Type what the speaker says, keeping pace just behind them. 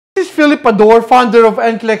This is Philip Pador, founder of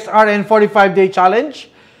NCLEX RN 45-Day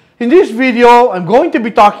Challenge. In this video, I'm going to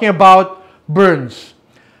be talking about burns.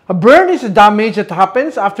 A burn is a damage that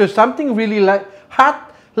happens after something really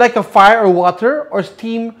hot, like a fire or water or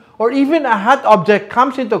steam, or even a hot object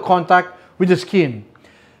comes into contact with the skin.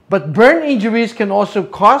 But burn injuries can also be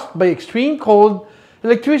caused by extreme cold,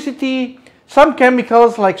 electricity, some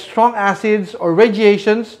chemicals like strong acids or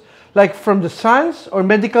radiations like from the suns or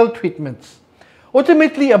medical treatments.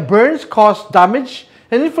 Ultimately, a burns cause damage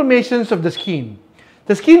and inflammations of the skin.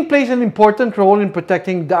 The skin plays an important role in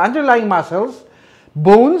protecting the underlying muscles,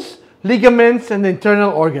 bones, ligaments, and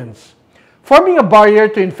internal organs, forming a barrier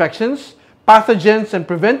to infections, pathogens, and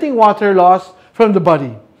preventing water loss from the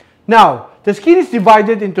body. Now, the skin is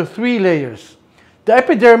divided into three layers: the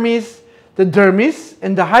epidermis, the dermis,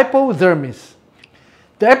 and the hypodermis.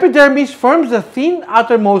 The epidermis forms the thin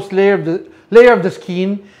outermost layer of the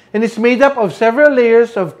skin and is made up of several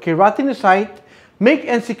layers of keratinocyte, make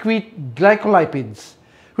and secrete glycolipids,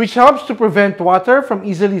 which helps to prevent water from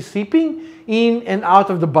easily seeping in and out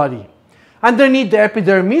of the body. Underneath the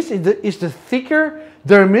epidermis is the thicker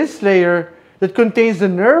dermis layer that contains the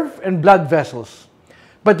nerve and blood vessels.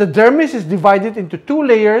 But the dermis is divided into two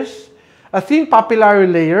layers: a thin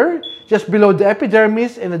papillary layer just below the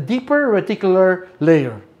epidermis and a deeper reticular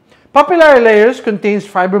layer. Papillary layers contains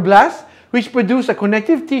fibroblasts, which produce a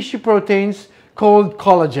connective tissue proteins called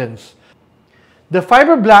collagens. The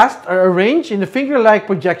fibroblasts are arranged in the finger-like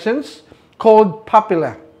projections called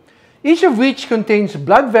papilla, each of which contains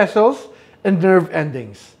blood vessels and nerve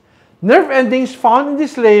endings. Nerve endings found in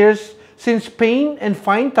these layers sense pain and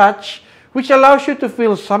fine touch, which allows you to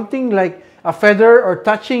feel something like a feather or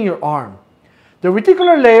touching your arm. The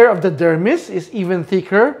reticular layer of the dermis is even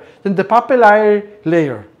thicker than the papillary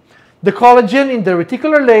layer. The collagen in the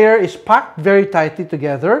reticular layer is packed very tightly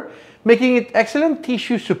together, making it excellent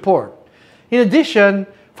tissue support. In addition,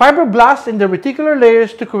 fibroblasts in the reticular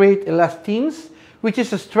layers to create elastins, which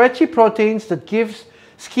is a stretchy protein that gives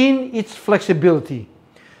skin its flexibility.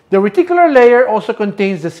 The reticular layer also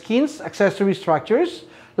contains the skin's accessory structures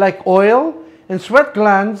like oil and sweat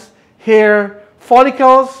glands, hair,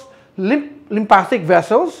 follicles, lymphatic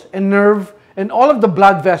vessels, and nerve, and all of the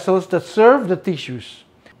blood vessels that serve the tissues.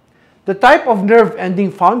 The type of nerve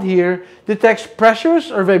ending found here detects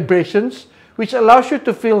pressures or vibrations, which allows you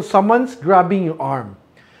to feel someone's grabbing your arm.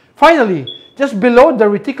 Finally, just below the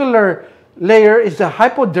reticular layer is the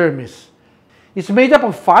hypodermis. It's made up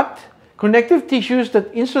of fat, connective tissues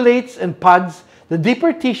that insulates and pads the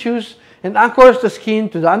deeper tissues and anchors the skin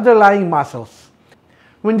to the underlying muscles.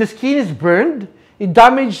 When the skin is burned, it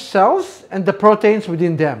damages cells and the proteins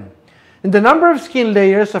within them. And the number of skin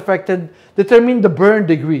layers affected determine the burn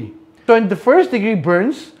degree. So in the first degree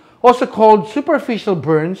burns, also called superficial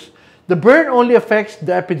burns, the burn only affects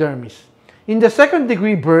the epidermis. In the second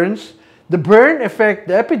degree burns, the burn affects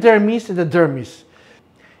the epidermis and the dermis.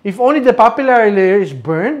 If only the papillary layer is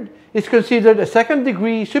burned, it's considered a second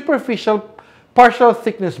degree superficial partial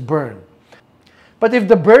thickness burn. But if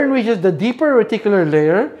the burn reaches the deeper reticular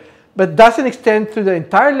layer but doesn't extend through the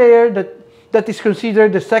entire layer, that is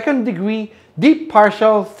considered the second degree deep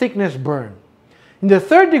partial thickness burn. In the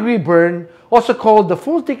third degree burn, also called the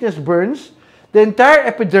full thickness burns, the entire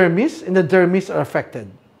epidermis and the dermis are affected.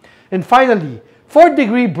 And finally, fourth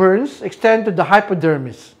degree burns extend to the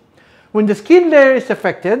hypodermis. When the skin layer is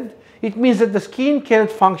affected, it means that the skin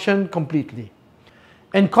cannot function completely.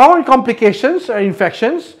 And common complications are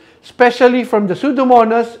infections, especially from the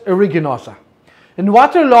Pseudomonas aeruginosa, and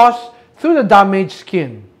water loss through the damaged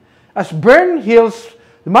skin. As burn heals,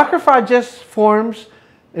 the macrophages forms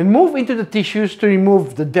and move into the tissues to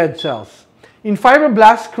remove the dead cells. In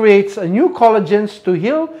fibroblasts creates a new collagens to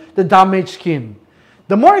heal the damaged skin.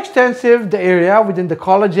 The more extensive the area within the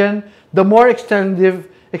collagen, the more extensive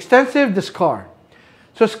the scar.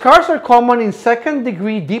 So scars are common in second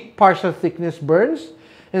degree deep partial thickness burns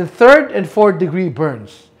and third and fourth degree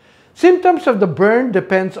burns. Symptoms of the burn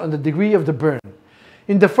depends on the degree of the burn.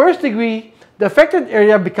 In the first degree, the affected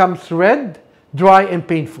area becomes red, dry, and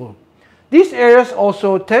painful. These areas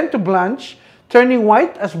also tend to blanch, turning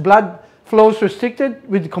white as blood flows restricted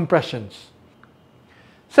with compressions.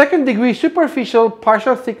 Second degree superficial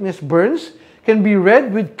partial thickness burns can be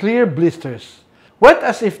red with clear blisters, wet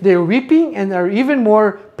as if they're weeping, and are even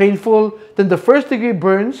more painful than the first degree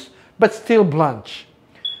burns but still blanch.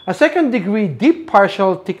 A second degree deep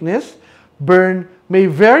partial thickness burn may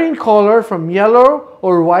vary in color from yellow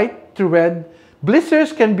or white to red.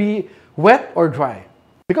 Blisters can be wet or dry.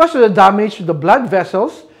 Because of the damage to the blood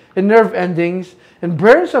vessels and nerve endings, and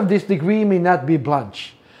burns of this degree may not be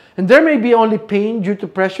blanch. And there may be only pain due to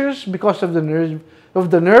pressures because of the nerve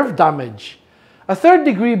of the nerve damage. A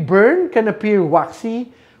third-degree burn can appear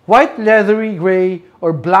waxy, white leathery gray,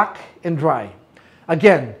 or black and dry.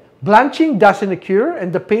 Again, blanching doesn't occur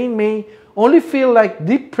and the pain may only feel like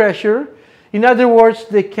deep pressure. In other words,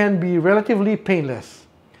 they can be relatively painless.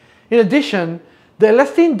 In addition, the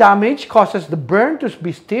elastin damage causes the burn to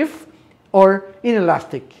be stiff or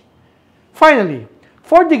inelastic. Finally,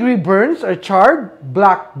 4th-degree burns are charred,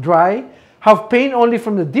 black, dry, have pain only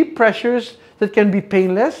from the deep pressures that can be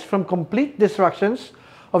painless from complete disruptions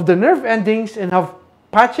of the nerve endings and have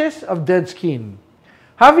patches of dead skin.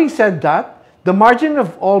 Having said that, the margin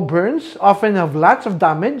of all burns often have lots of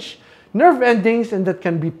damage, nerve endings, and that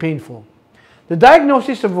can be painful. The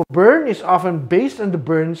diagnosis of a burn is often based on the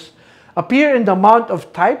burns appear in the amount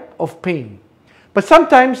of type of pain. But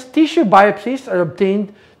sometimes tissue biopsies are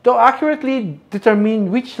obtained to accurately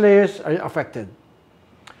determine which layers are affected.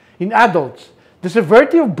 In adults, the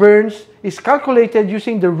severity of burns is calculated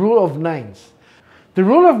using the rule of nines. The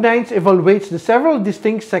rule of nines evaluates the several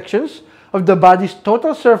distinct sections of the body's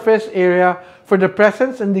total surface area for the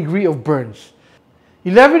presence and degree of burns.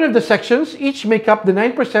 11 of the sections each make up the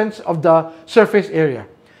 9% of the surface area.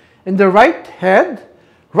 In the right head,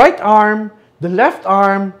 right arm, the left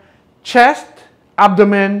arm, chest,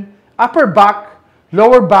 abdomen, upper back,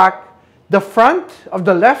 lower back, the front of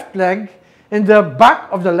the left leg, and the back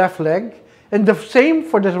of the left leg, and the same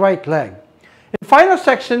for the right leg. In final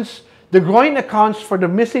sections, the groin accounts for the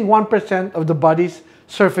missing 1% of the body's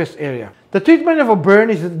surface area. The treatment of a burn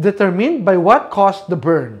is determined by what caused the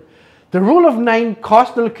burn. The rule of 9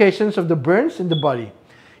 caused the locations of the burns in the body.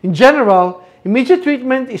 In general, immediate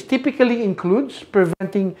treatment typically includes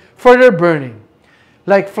preventing further burning,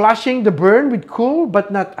 like flushing the burn with cool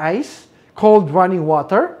but not ice, cold running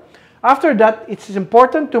water. After that, it is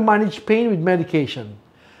important to manage pain with medication.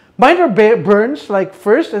 Minor burns like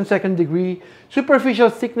 1st and 2nd degree superficial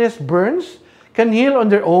thickness burns can heal on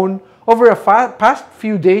their own over a past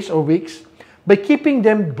few days or weeks by keeping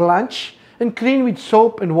them blanched and clean with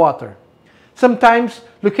soap and water. Sometimes,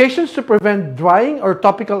 locations to prevent drying or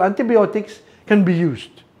topical antibiotics can be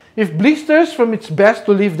used. If blisters, from its best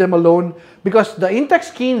to leave them alone because the intact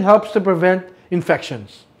skin helps to prevent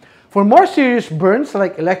infections. For more serious burns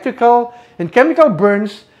like electrical and chemical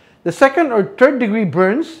burns, the 2nd or 3rd degree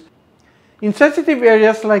burns, in sensitive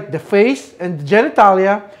areas like the face and the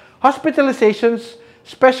genitalia, hospitalization's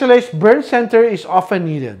specialized burn center is often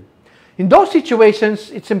needed. In those situations,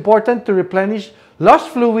 it's important to replenish lost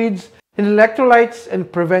fluids and electrolytes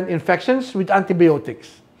and prevent infections with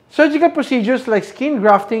antibiotics. Surgical procedures like skin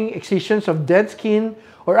grafting, excisions of dead skin,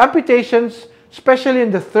 or amputations, especially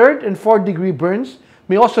in the 3rd and 4th degree burns,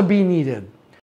 may also be needed.